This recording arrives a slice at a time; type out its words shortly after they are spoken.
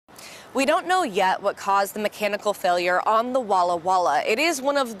We don't know yet what caused the mechanical failure on the Walla Walla. It is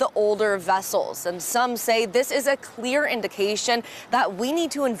one of the older vessels, and some say this is a clear indication that we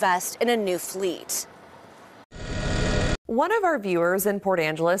need to invest in a new fleet. One of our viewers in Port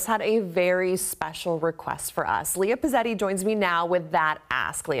Angeles had a very special request for us. Leah Pizzetti joins me now with that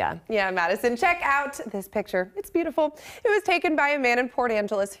ask. Leah. Yeah, Madison, check out this picture. It's beautiful. It was taken by a man in Port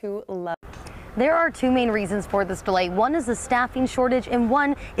Angeles who loves. There are two main reasons for this delay. One is the staffing shortage and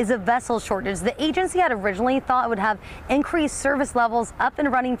one is a vessel shortage. The agency had originally thought it would have increased service levels up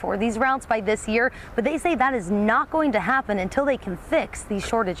and running for these routes by this year, but they say that is not going to happen until they can fix these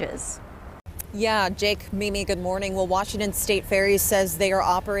shortages. Yeah, Jake, Mimi, good morning. Well, Washington State Ferries says they are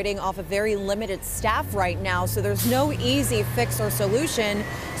operating off a very limited staff right now, so there's no easy fix or solution.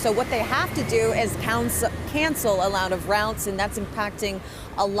 So what they have to do is cancel a lot of routes, and that's impacting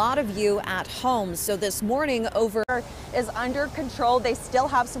a lot of you at home. So this morning over is under control. They still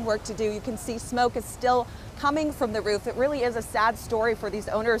have some work to do. You can see smoke is still coming from the roof. It really is a sad story for these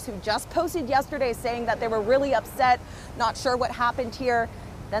owners who just posted yesterday saying that they were really upset, not sure what happened here.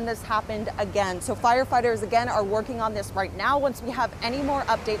 Then this happened again. So firefighters again are working on this right now. Once we have any more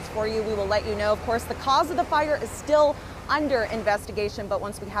updates for you, we will let you know. Of course, the cause of the fire is still under investigation, but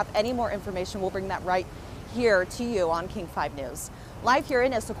once we have any more information, we'll bring that right here to you on King 5 News. Live here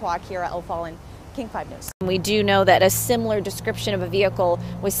in Issaquah, Kira Elfallen, King 5 News. We do know that a similar description of a vehicle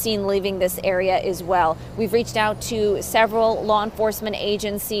was seen leaving this area as well. We've reached out to several law enforcement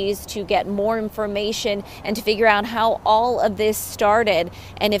agencies to get more information and to figure out how all of this started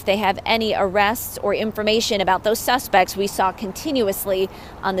and if they have any arrests or information about those suspects we saw continuously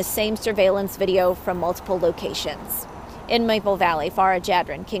on the same surveillance video from multiple locations. In Maple Valley, Farah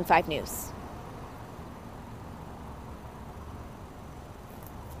Jadran, King 5 News.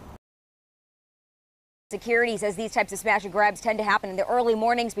 Security says these types of smash and grabs tend to happen in the early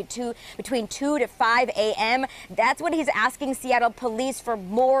mornings between 2 to 5 a.m. That's when he's asking Seattle police for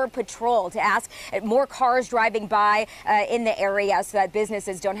more patrol, to ask more cars driving by in the area so that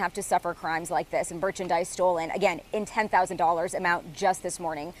businesses don't have to suffer crimes like this and merchandise stolen. Again, in $10,000 amount just this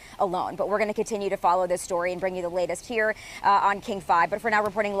morning alone. But we're going to continue to follow this story and bring you the latest here on King 5. But for now,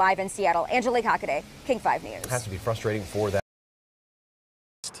 reporting live in Seattle, Angelique Hockaday, King 5 News. It has to be frustrating for that.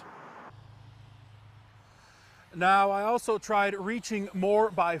 Now, I also tried reaching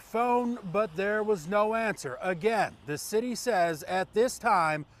Moore by phone, but there was no answer. Again, the city says at this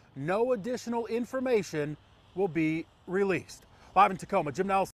time, no additional information will be released. Live in Tacoma, Jim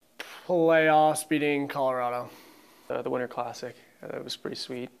Nelson. Playoffs beating Colorado, the Winter Classic. It was pretty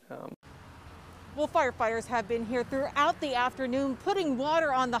sweet. Well, firefighters have been here throughout the afternoon putting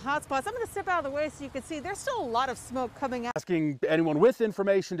water on the hot spots. I'm going to step out of the way so you can see there's still a lot of smoke coming out. Asking anyone with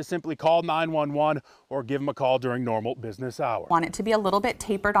information to simply call 911 or give them a call during normal business hours. Want it to be a little bit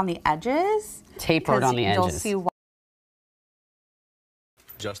tapered on the edges. Tapered on the edges. You'll see why.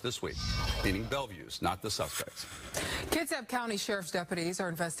 Just this week, meaning Bellevue's, not the suspects. Kitsap County Sheriff's deputies are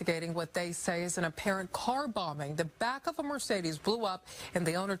investigating what they say is an apparent car bombing. The back of a Mercedes blew up, and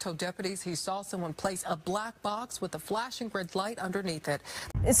the owner told deputies he saw someone place a black box with a flashing red light underneath it.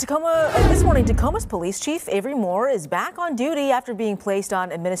 This morning, Tacoma's police chief Avery Moore is back on duty after being placed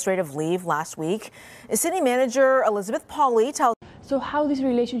on administrative leave last week. City manager Elizabeth Pauley tells. So how this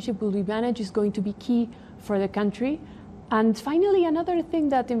relationship will be managed is going to be key for the country. And finally, another thing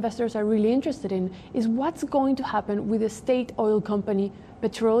that investors are really interested in is what's going to happen with the state oil company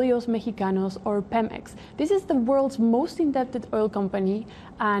Petróleos Mexicanos, or Pemex. This is the world's most indebted oil company,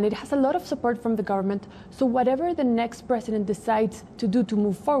 and it has a lot of support from the government. So whatever the next president decides to do to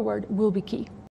move forward will be key.